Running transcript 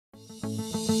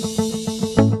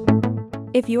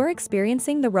If you are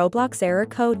experiencing the Roblox error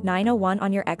code 901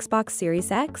 on your Xbox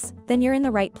Series X, then you're in the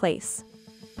right place.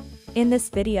 In this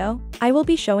video, I will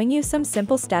be showing you some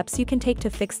simple steps you can take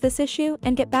to fix this issue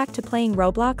and get back to playing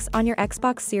Roblox on your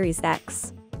Xbox Series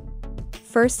X.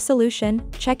 First solution,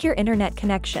 check your internet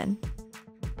connection.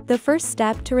 The first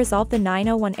step to resolve the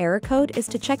 901 error code is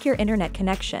to check your internet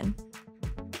connection.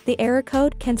 The error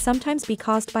code can sometimes be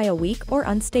caused by a weak or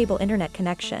unstable internet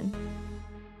connection.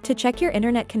 To check your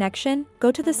internet connection,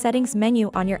 go to the Settings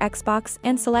menu on your Xbox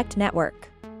and select Network.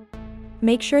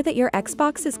 Make sure that your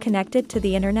Xbox is connected to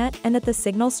the internet and that the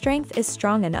signal strength is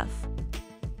strong enough.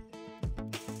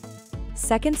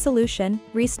 Second solution,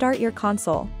 restart your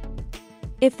console.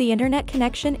 If the internet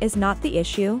connection is not the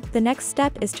issue, the next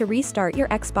step is to restart your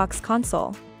Xbox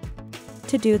console.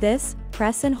 To do this,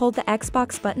 press and hold the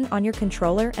Xbox button on your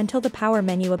controller until the power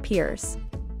menu appears.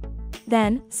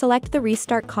 Then, select the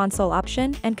Restart Console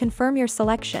option and confirm your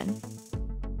selection.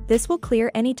 This will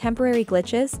clear any temporary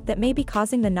glitches that may be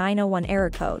causing the 901 error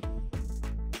code.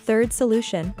 Third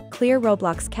solution, clear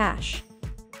Roblox cache.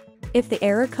 If the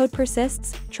error code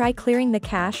persists, try clearing the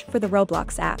cache for the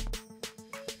Roblox app.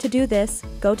 To do this,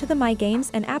 go to the My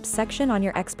Games and Apps section on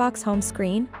your Xbox home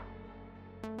screen.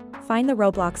 Find the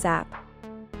Roblox app.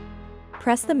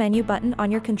 Press the menu button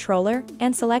on your controller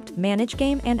and select Manage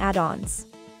Game and Add-ons.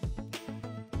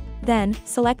 Then,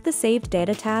 select the Saved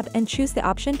Data tab and choose the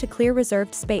option to clear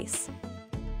reserved space.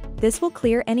 This will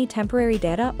clear any temporary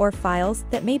data or files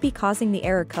that may be causing the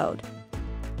error code.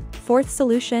 Fourth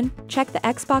solution, check the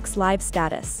Xbox Live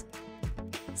status.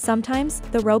 Sometimes,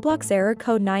 the Roblox error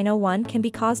code 901 can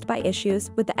be caused by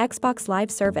issues with the Xbox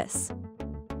Live service.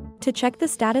 To check the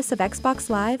status of Xbox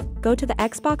Live, go to the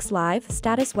Xbox Live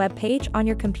status webpage on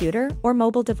your computer or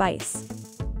mobile device.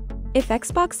 If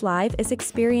Xbox Live is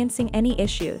experiencing any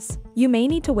issues, you may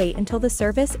need to wait until the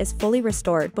service is fully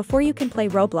restored before you can play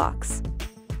Roblox.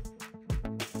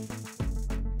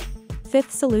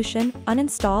 Fifth solution,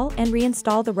 uninstall and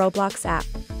reinstall the Roblox app.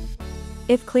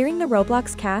 If clearing the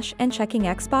Roblox cache and checking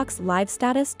Xbox Live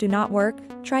status do not work,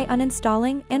 try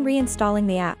uninstalling and reinstalling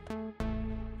the app.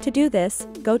 To do this,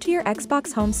 go to your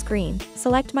Xbox home screen,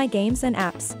 select My Games and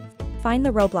Apps, find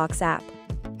the Roblox app,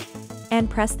 and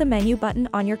press the menu button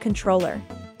on your controller.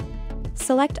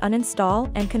 Select Uninstall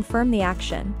and confirm the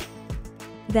action.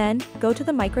 Then, go to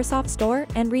the Microsoft Store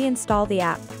and reinstall the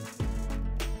app.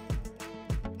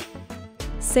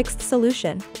 Sixth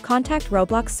solution, contact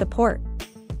Roblox Support.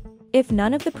 If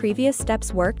none of the previous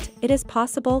steps worked, it is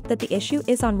possible that the issue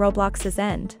is on Roblox's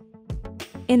end.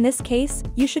 In this case,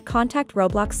 you should contact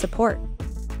Roblox Support.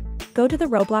 Go to the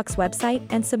Roblox website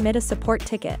and submit a support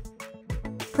ticket.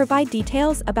 Provide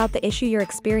details about the issue you're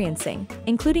experiencing,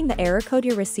 including the error code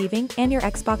you're receiving and your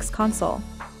Xbox console.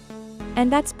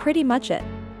 And that's pretty much it.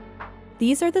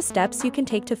 These are the steps you can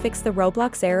take to fix the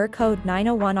Roblox error code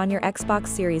 901 on your Xbox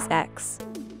Series X.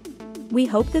 We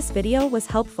hope this video was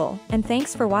helpful, and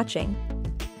thanks for watching.